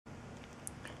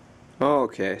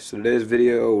Okay, so today's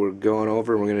video we're going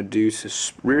over, we're going to do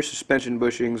rear suspension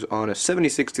bushings on a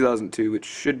 76 2002, which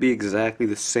should be exactly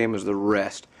the same as the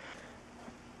rest.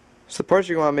 So the parts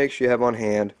you're going to want to make sure you have on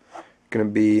hand are going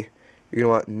to be, you're going to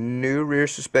want new rear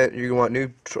suspension, you're going to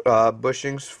want new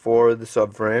bushings for the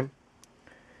subframe,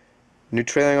 new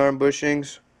trailing arm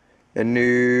bushings, and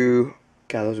new,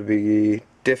 those would be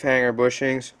diff hanger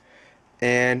bushings,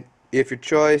 and if your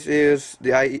choice is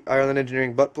the Ireland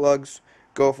Engineering butt plugs,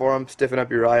 go for them, stiffen up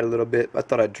your ride a little bit. I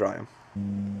thought I'd try them.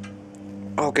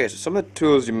 Okay, so some of the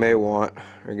tools you may want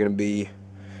are going to be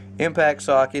impact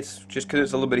sockets, just because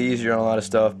it's a little bit easier on a lot of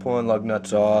stuff, pulling lug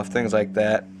nuts off, things like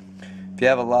that. If you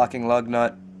have a locking lug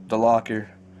nut, the locker,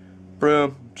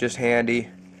 broom, just handy.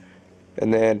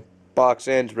 And then box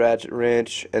ends, ratchet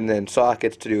wrench, and then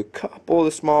sockets to do a couple of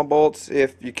the small bolts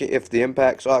if the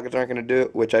impact sockets aren't going to do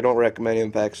it, which I don't recommend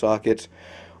impact sockets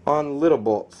on little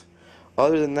bolts.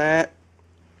 Other than that,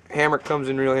 hammer comes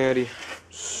in real handy,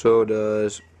 so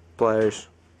does pliers,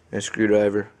 and a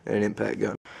screwdriver, and an impact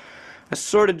gun. I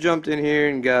sort of jumped in here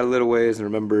and got a little ways and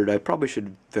remembered I probably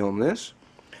should film this,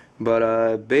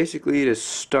 but basically to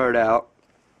start out,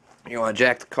 you want to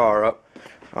jack the car up.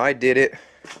 I did it.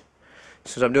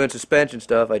 Since I'm doing suspension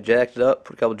stuff, I jacked it up,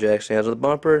 put a couple jack stands on the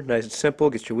bumper, nice and simple,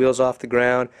 gets your wheels off the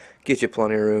ground, gets you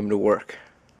plenty of room to work.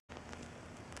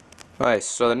 Alright,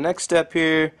 so the next step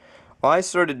here, I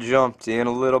sort of jumped in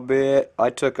a little bit.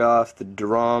 I took off the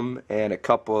drum and a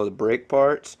couple of the brake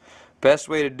parts. Best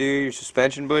way to do your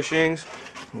suspension bushings,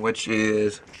 which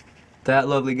is that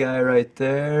lovely guy right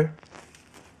there,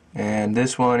 and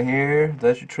this one here,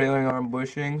 that's your trailing arm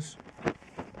bushings,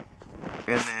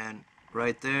 and then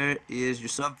right there is your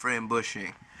subframe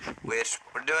bushing, which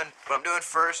what I'm doing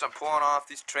first, I'm pulling off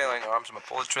these trailing arms. I'm going to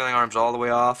pull the trailing arms all the way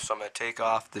off, so I'm going to take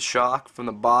off the shock from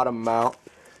the bottom mount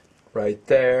right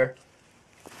there.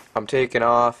 I'm taking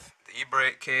off the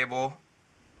e-brake cable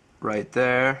right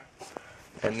there,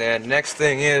 and then next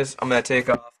thing is I'm going to take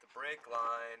off the brake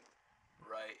line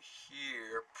right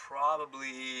here,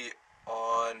 probably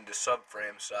on the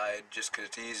subframe side just because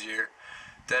it's easier.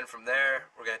 Then from there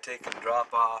we're going to take and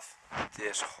drop off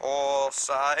this whole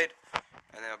side, and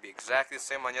then it'll be exactly the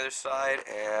same on the other side,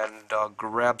 and I'll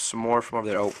grab some more from over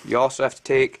there. Oh, you also have to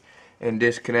take and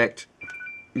disconnect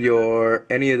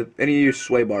any of your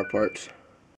sway bar parts.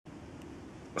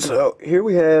 So here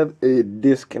we have a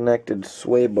disconnected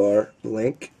sway bar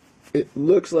link. It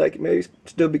looks like it may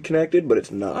still be connected, but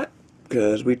it's not,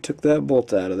 because we took that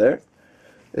bolt out of there.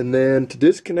 And then to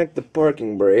disconnect the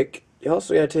parking brake, you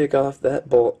also got to take off that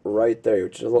bolt right there,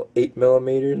 which is a little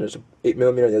 8mm, and there's an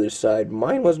 8mm on the other side.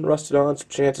 Mine wasn't rusted on, so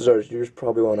chances are yours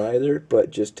probably won't either,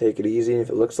 but just take it easy. If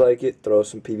it looks like it, throw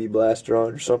some PB Blaster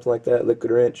on or something like that,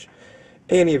 liquid wrench,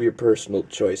 any of your personal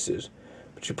choices.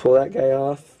 But you pull that guy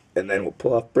off, and then we'll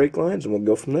pull off brake lines and we'll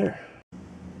go from there.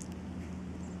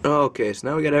 Okay, so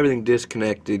now we got everything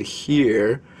disconnected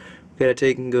here. We gotta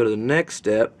take and go to the next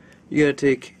step. You gotta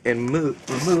take and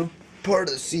remove part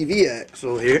of the CV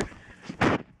axle here.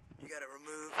 You gotta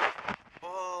remove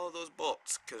all those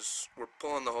bolts because we're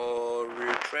pulling the whole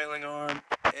rear trailing arm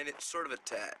and it's sort of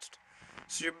attached.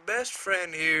 So your best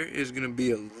friend here is gonna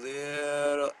be a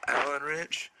little Allen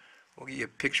wrench. We'll get you a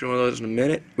picture of one of those in a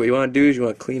minute. What you want to do is you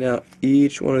want to clean out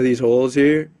each one of these holes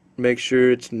here. Make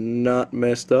sure it's not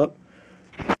messed up.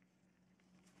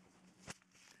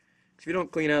 If you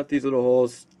don't clean out these little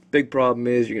holes, big problem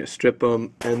is you're going to strip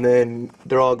them and then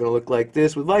they're all going to look like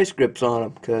this with vice grips on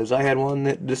them, because I had one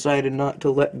that decided not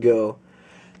to let go.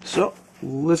 So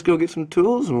let's go get some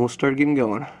tools and we'll start getting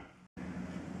going.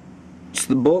 So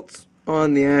the bolts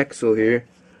on the axle here,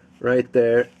 right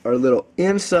there, are little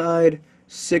inside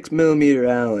 6mm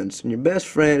Allens, and your best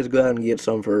friend is go out and get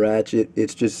some for a ratchet.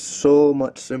 It's just so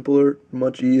much simpler,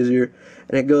 much easier,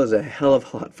 and it goes a hell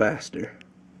of a lot faster.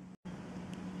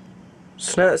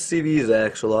 So now that CV's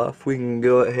axle off, we can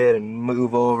go ahead and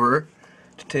move over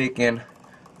to taking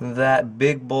that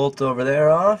big bolt over there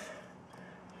off,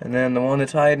 and then the one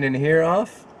that's hiding in here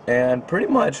off, and pretty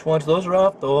much once those are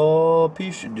off, the whole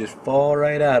piece should just fall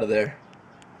right out of there.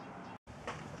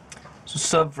 So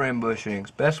subframe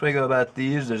bushings. Best way to go about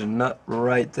these, there's a nut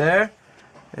right there,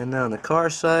 and then on the car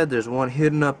side there's one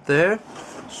hidden up there.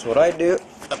 So what I do,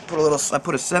 I put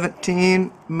a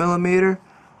 17mm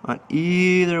on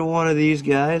either one of these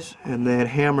guys, and then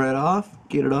hammer it off,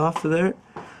 get it off of there,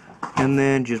 and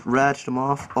then just ratchet them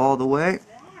off all the way,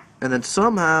 and then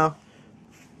somehow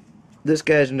this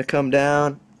guy's going to come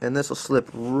down and this will slip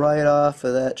right off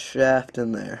of that shaft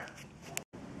in there.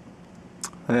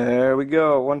 There we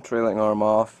go, one trailing arm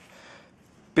off.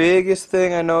 Biggest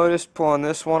thing I noticed pulling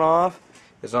this one off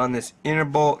is on this inner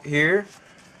bolt here,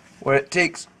 where it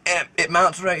takes And it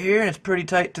mounts right here, and it's pretty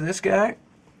tight to this guy.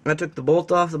 I took the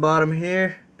bolt off the bottom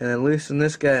here, and then loosened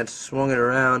this guy and swung it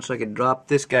around so I could drop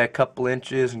this guy a couple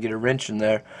inches and get a wrench in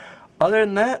there. Other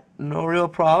than that, no real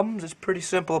problems. It's pretty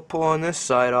simple pulling this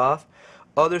side off.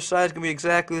 Other side's going to be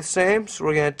exactly the same, so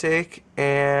we're going to take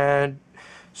and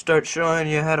start showing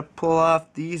you how to pull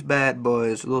off these bad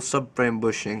boys, little subframe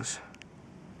bushings.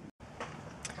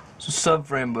 So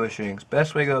subframe bushings.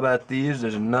 Best way to go about these,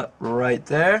 there's a nut right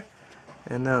there.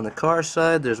 And then on the car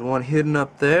side, there's one hidden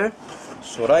up there.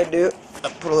 So what I do, I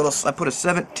put a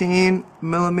 17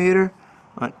 millimeter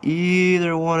on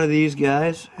either one of these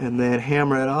guys, and then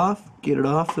hammer it off, get it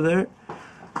off of there,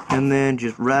 and then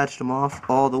just ratchet them off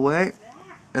all the way.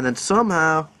 And then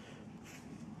somehow,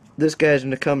 this guy's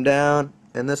going to come down,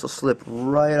 and this will slip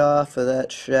right off of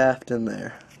that shaft in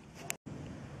there.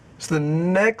 So the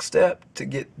next step to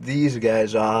get these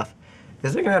guys off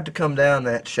is they're going to have to come down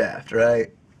that shaft,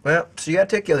 right? Well, so you got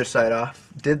to take the other side off.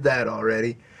 Did that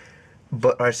already.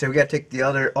 But alright, so we got to take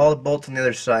all the bolts on the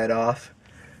other side off,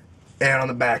 and on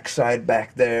the back side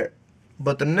back there.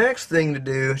 But the next thing to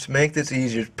do to make this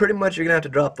easier is pretty much you're going to have to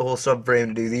drop the whole subframe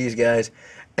to do these guys,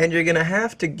 and you're going to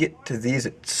have to get to these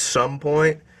at some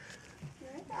point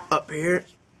up here,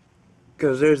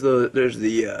 because there's the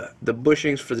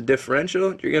bushings for the differential.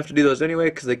 You're going to have to do those anyway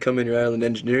because they come in your Ireland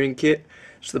engineering kit.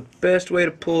 So the best way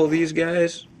to pull these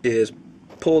guys is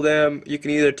pull them. You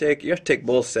have to take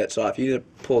both sets off. You either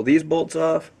pull these bolts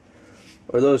off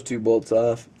or those two bolts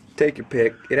off. Take your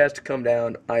pick. It has to come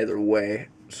down either way.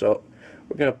 So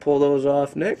we're going to pull those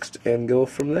off next and go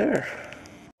from there.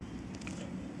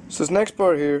 So this next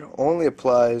part here only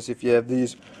applies if you have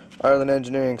these Ireland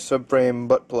Engineering subframe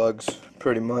butt plugs,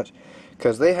 pretty much,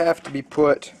 because they have to be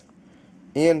put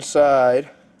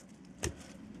inside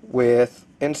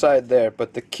there.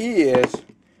 But the key is,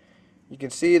 you can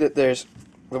see that there's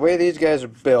the way these guys are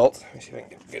built. Let me see if I can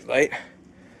get a good light.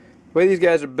 The way these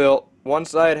guys are built, one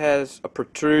side has a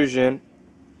protrusion,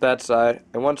 that side,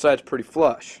 and one side's pretty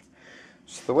flush.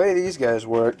 So the way these guys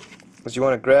work is you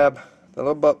want to grab the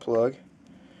little butt plug,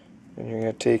 and you're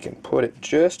going to take and put it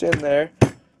just in there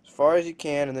as far as you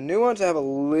can. And the new ones have a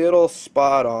little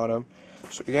spot on them.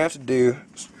 So what you're going to have to do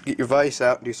is get your vise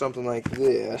out and do something like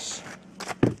this.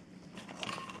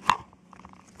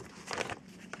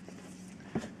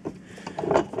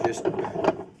 Just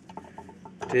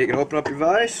take and open up your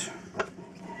vise,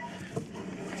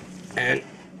 and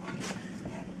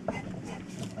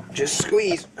just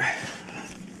squeeze,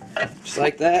 just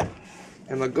like that,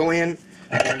 and they'll go in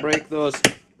and break that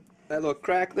little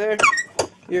crack there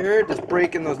you heard. That's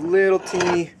breaking those little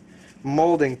teeny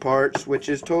molding parts, which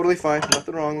is totally fine,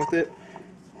 nothing wrong with it.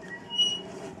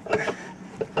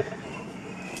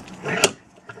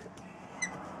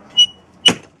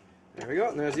 There we go,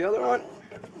 and there's the other one.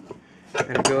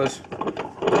 And it goes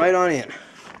right on in.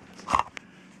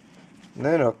 And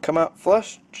then it'll come out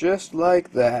flush just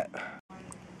like that.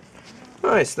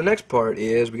 Alright, so the next part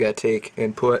is we gotta take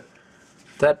and put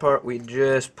that part we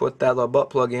just put that little butt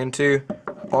plug into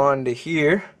onto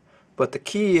here. But the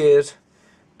key is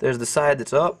there's the side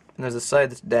that's up and there's the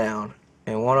side that's down.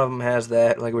 And one of them has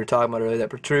that, like we were talking about earlier, that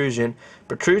protrusion.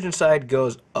 Protrusion side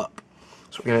goes up.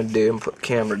 So what we're gonna do, I'm gonna put the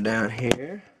camera down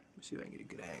here. Let's see if I can get a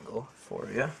good angle for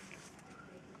you.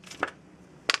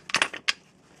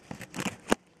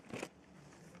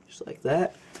 Just like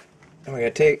that. And we're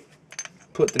going to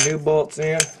put the new bolts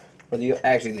in, or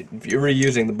actually, if you're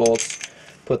reusing the bolts,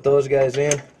 put those guys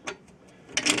in.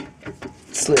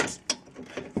 Slips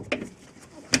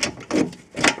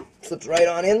right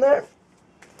on in there.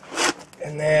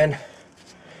 And then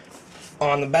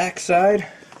on the back side,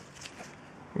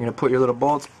 you're going to put your little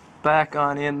bolts back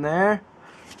on in there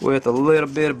with a little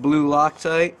bit of blue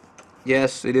Loctite.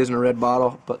 Yes, it isn't a red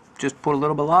bottle, but just put a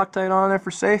little bit of Loctite on there for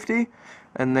safety,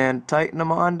 and then tighten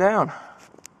them on down.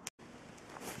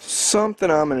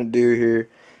 Something I'm going to do here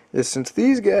is, since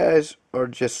these guys are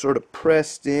just sort of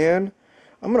pressed in,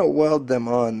 I'm going to weld them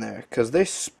on there, because they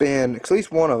spin, at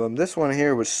least one of them. This one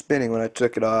here was spinning when I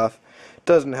took it off. It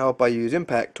doesn't help I use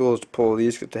impact tools to pull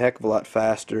these, because it's a heck of a lot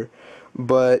faster.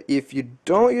 But if you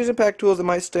don't use impact tools, they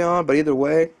might stay on, but either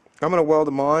way, I'm going to weld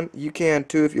them on. You can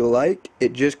too if you like.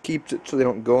 It just keeps it so they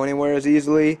don't go anywhere as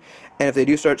easily. And if they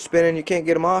do start spinning, you can't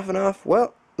get them off enough, well,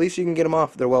 at least you can get them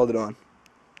off if they're welded on.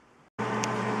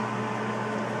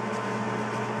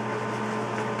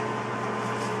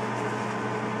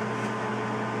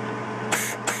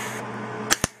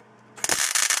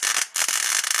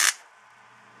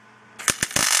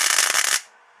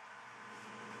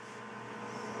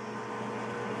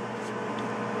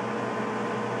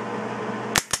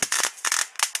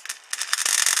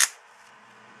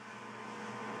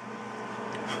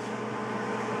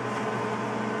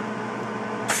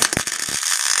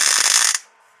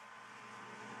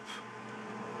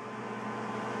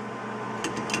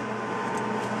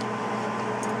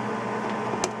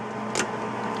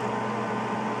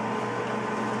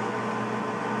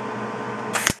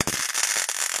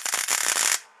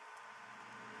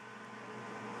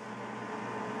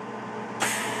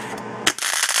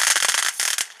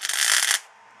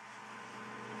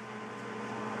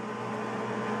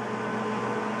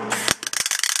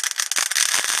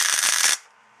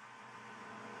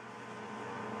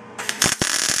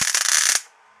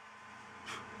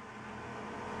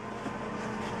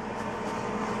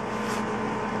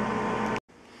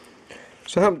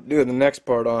 So I'm doing the next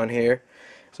part on here.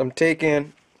 So I'm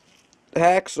taking the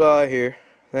hacksaw here,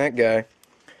 that guy,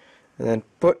 and then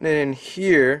putting it in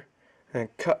here and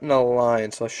cutting a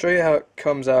line. So I'll show you how it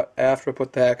comes out after I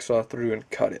put the hacksaw through and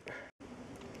cut it.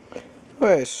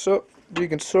 Alright, so you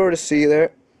can sort of see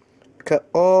there, cut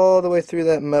all the way through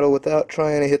that metal without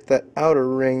trying to hit that outer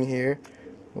ring here,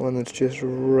 one that's just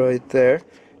right there.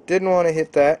 Didn't want to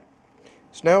hit that.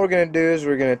 So now what we're going to do is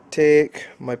we're going to take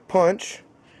my punch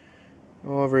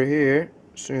over here,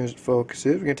 as soon as it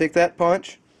focuses. We're going to take that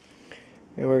punch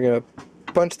and we're going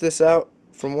to punch this out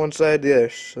from one side to the other.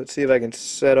 So let's see if I can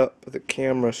set up the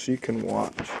camera so you can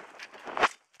watch.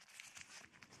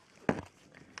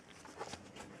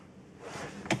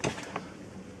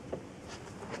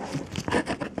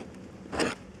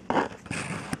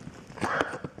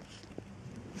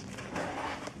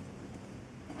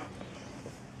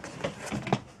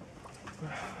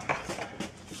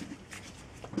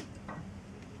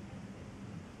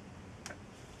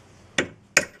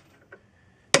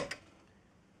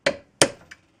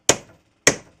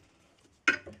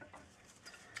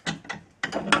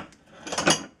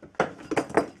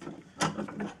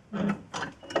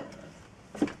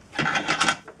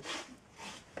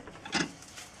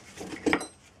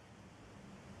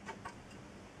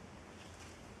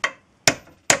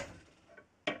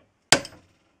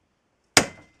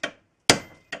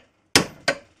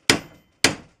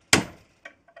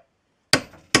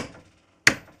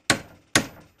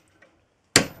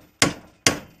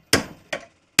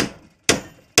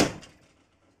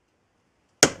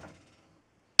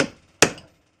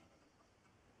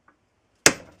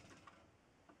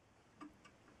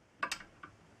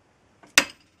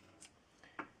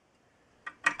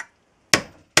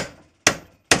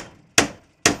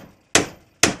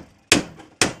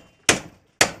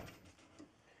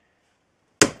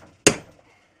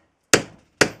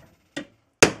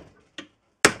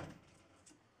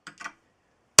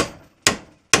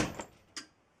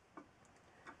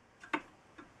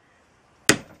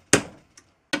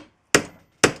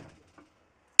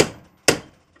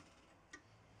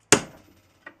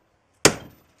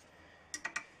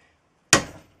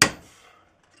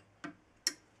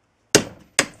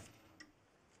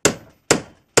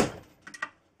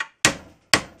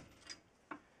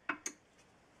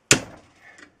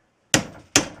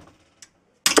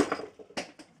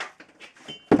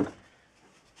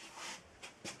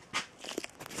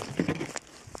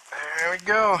 There we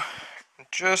go.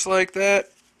 Just like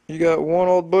that, you got one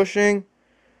old bushing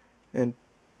and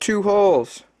two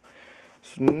holes.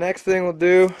 So the next thing we'll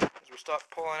do is we'll start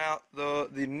pulling out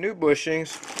the new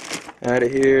bushings out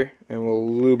of here and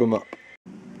we'll lube them up.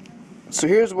 So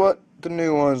here's what the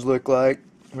new ones look like.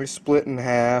 We're split in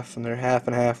half and they're half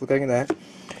and half, look like that.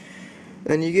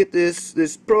 And you get this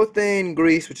prothane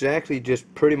grease, which is actually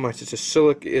just pretty much it's a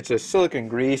silicone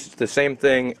grease. It's the same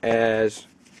thing as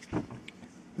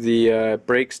the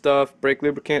brake stuff, brake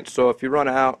lubricant. So if you run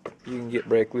out, you can get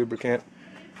brake lubricant.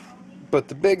 But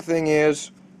the big thing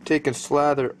is take and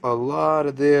slather a lot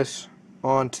of this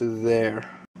onto there.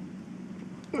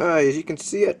 As you can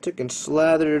see, I took and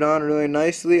slathered it on really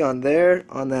nicely on there,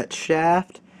 on that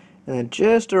shaft, and then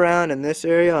just around in this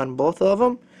area on both of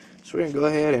them. So we're going to go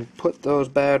ahead and put those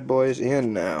bad boys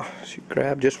in now. So you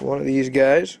grab just one of these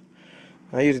guys.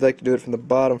 I usually like to do it from the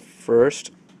bottom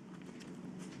first.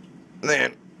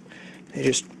 Then you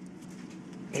just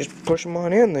push them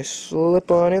on in. They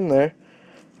slip on in there.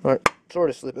 Alright, sort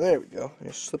of slip in. There we go.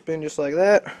 You slip in just like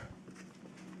that.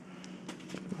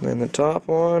 And then the top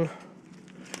one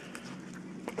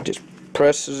just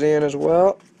presses in as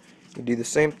well. You do the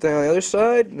same thing on the other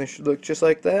side, and they should look just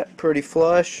like that. Pretty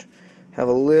flush. Have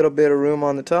a little bit of room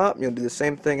on the top. You'll do the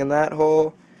same thing in that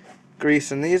hole.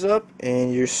 Greasing these up,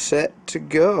 and you're set to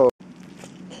go.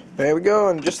 There we go,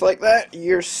 and just like that,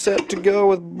 you're set to go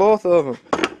with both of them.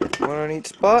 One on each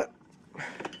spot.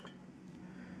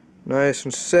 Nice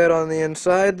and set on the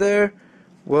inside there.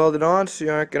 Welded on so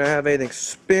you aren't going to have anything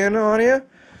spin on you.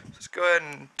 Let's go ahead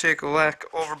and take a look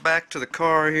over back to the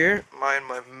car here. My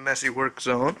messy work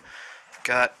zone.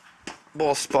 Got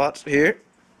both spots here.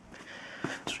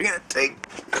 So we're going to take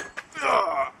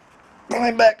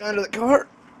climb back under the car.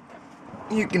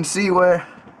 You can see where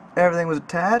everything was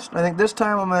attached. I think this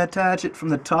time I'm going to attach it from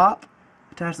the top.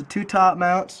 Attach the two top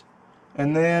mounts.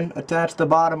 And then attach the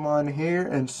bottom on here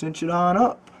and cinch it on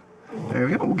up. There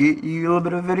we go. We'll get you a little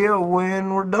bit of video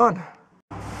when we're done.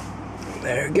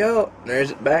 There we go.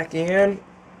 There's it back in.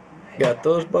 Got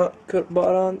those put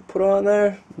on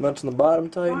there. Nuts on the bottom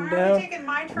tightened down.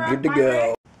 Good to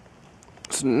go.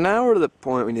 So now we're to the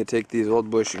point we need to take these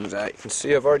old bushings out. You can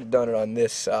see I've already done it on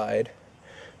this side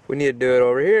we need to do it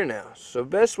over here now. So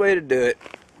best way to do it,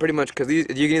 pretty much, because you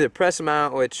can either press them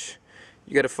out, which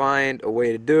you got to find a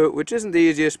way to do it, which isn't the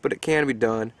easiest, but it can be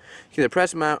done. You can either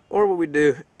press them out, or what we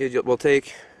do is we'll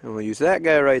take and we'll use that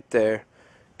guy right there.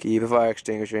 Keep a fire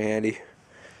extinguisher handy.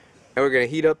 And we're going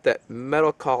to heat up that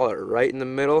metal collar right in the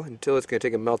middle until it's going to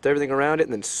take and melt everything around it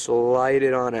and then slide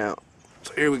it on out.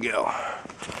 So here we go.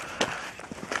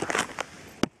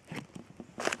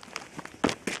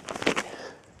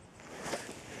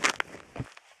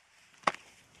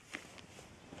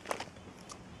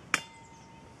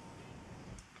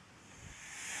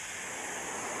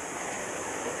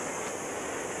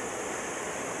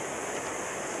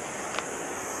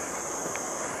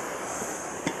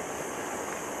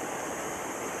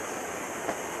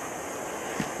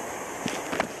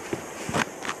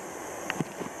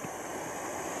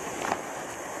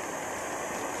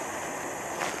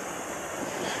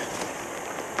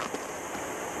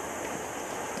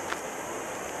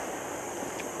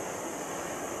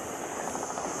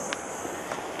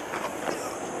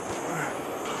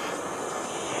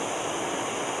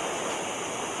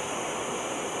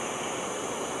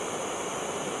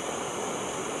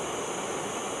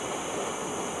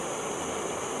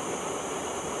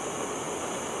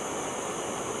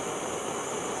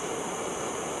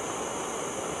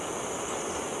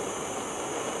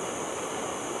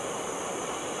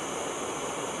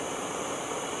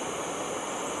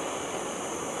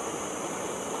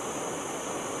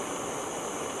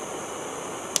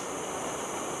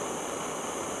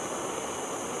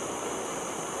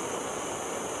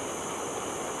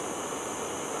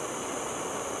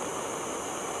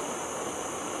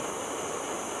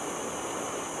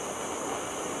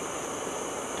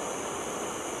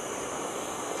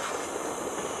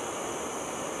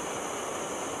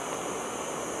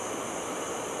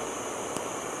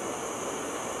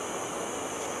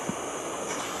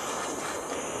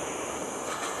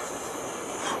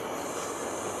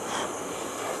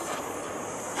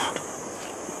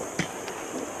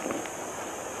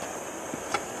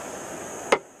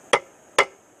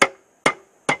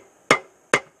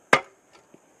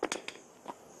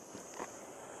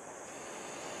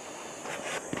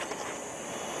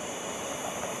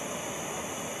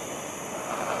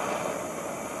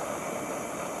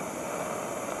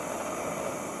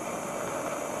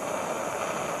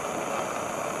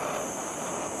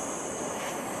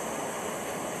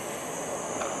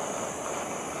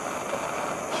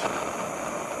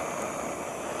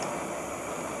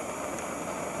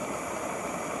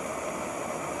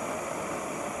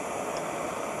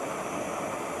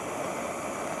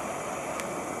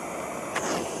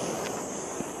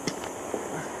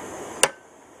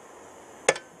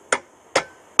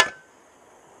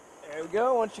 There we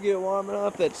go. Once you get it warm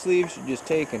enough, that sleeve should just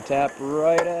take and tap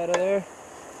right out of there.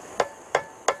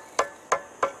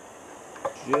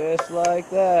 Just like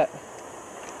that.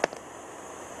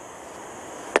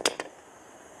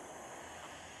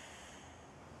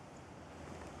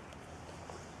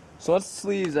 So once the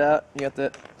sleeve's out, you got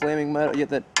that flaming metal, you got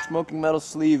that smoking metal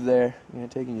sleeve there. You're gonna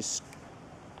take and you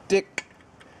stick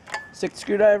the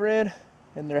screwdriver in,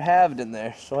 and they're halved in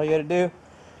there. So all you gotta do,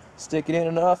 stick it in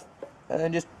enough, and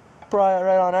then just pry it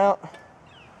right on out,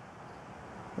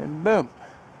 and boom,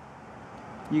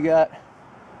 you got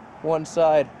one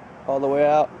side all the way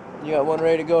out. You got one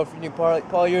ready to go for new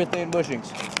polyurethane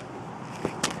bushings.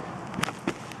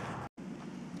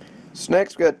 So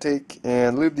next we got to take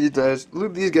and lube these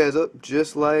guys up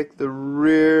just like the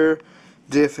rear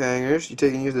diff hangers. You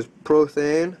take and use this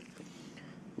Prothane,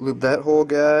 lube that whole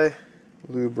guy,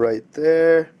 lube right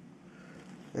there,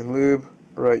 and lube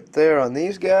right there on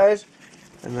these guys,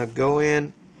 and they'll go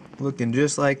in looking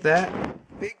just like that.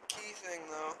 Big key thing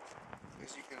though,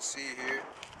 as you can see here,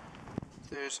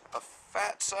 there's a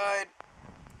fat side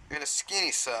and a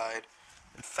skinny side.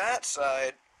 The fat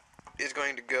side is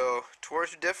going to go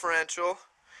towards the differential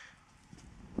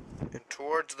and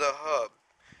towards the hub.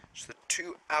 So the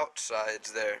two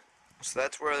outsides there. So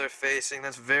that's where they're facing.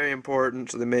 That's very important,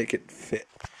 so they make it fit.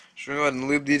 So we're going to go ahead and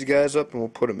lube these guys up and we'll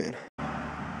put them in.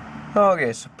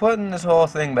 Okay, so putting this whole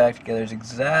thing back together is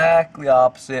exactly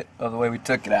opposite of the way we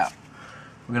took it out.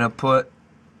 We're going to put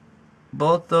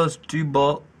both those two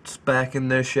bolts back in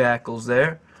their shackles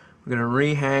there. We're going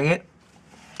to rehang it.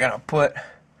 We're going to put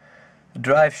the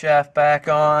drive shaft back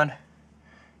on.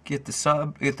 Get the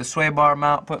sway bar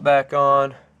mount put back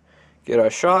on. Get our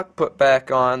shock put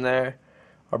back on there.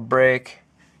 Our brake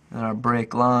and our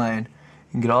brake line.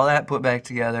 And get all that put back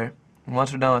together. And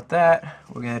once we're done with that,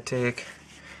 we're going to take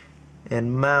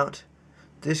and mount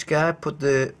this guy. Put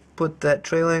that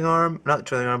trailing arm, not the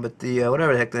trailing arm, but the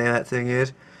whatever the heck the name of that thing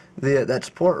is, that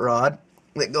support rod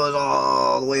that goes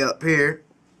all the way up here.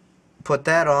 Put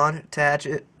that on, attach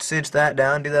it, cinch that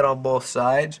down, do that on both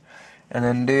sides, and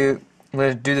then I'm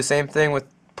going to do the same thing with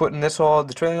putting this hole,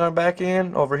 the trailing arm back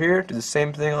in over here, do the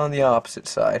same thing on the opposite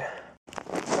side.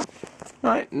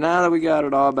 Alright, now that we got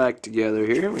it all back together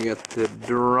here, we got the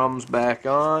drums back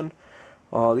on,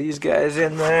 all these guys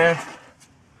in there,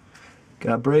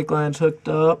 got brake lines hooked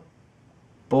up,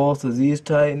 both of these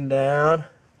tightened down,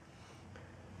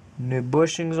 new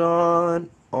bushings on,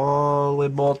 all the way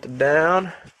bolted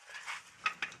down.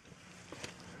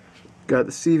 Got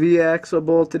the CV axle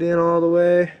bolted in all the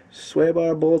way, sway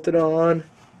bar bolted on,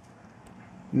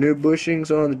 new bushings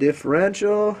on the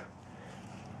differential,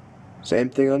 same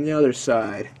thing on the other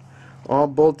side. All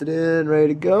bolted in, ready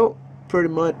to go. Pretty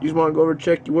much, you just want to go over,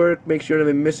 check your work, make sure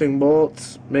there's no missing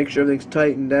bolts, make sure everything's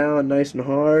tightened down, nice and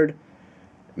hard.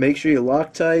 Make sure you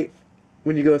Loctite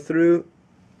when you go through.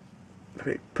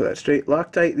 Put that straight.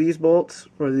 Loctite these bolts,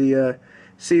 or the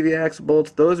CV axle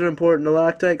bolts. Those are important to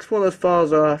Loctite, because when those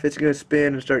falls off, it's going to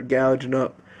spin and start gouging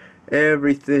up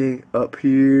everything up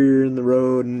here in the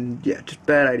road, and yeah, just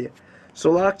bad idea.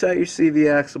 So Loctite your CV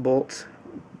axle bolts.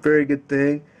 Very good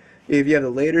thing. If you have the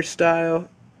later style,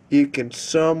 you can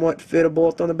somewhat fit a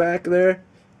bolt on the back there.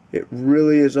 It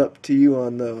really is up to you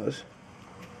on those.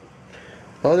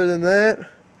 Other than that,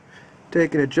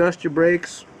 take and adjust your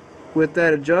brakes with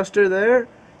that adjuster there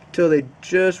till they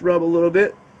just rub a little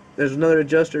bit. There's another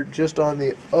adjuster just on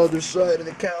the other side of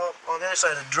the cow, on the other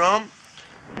side of the drum,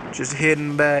 just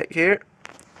hidden back here.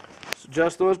 So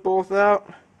adjust those both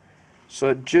out so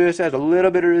it just has a little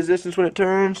bit of resistance when it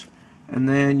turns, and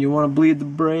then you want to bleed the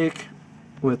brake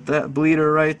with that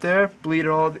bleeder right there. Bleed it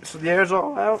all so the air's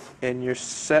all out, and you're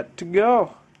set to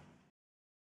go.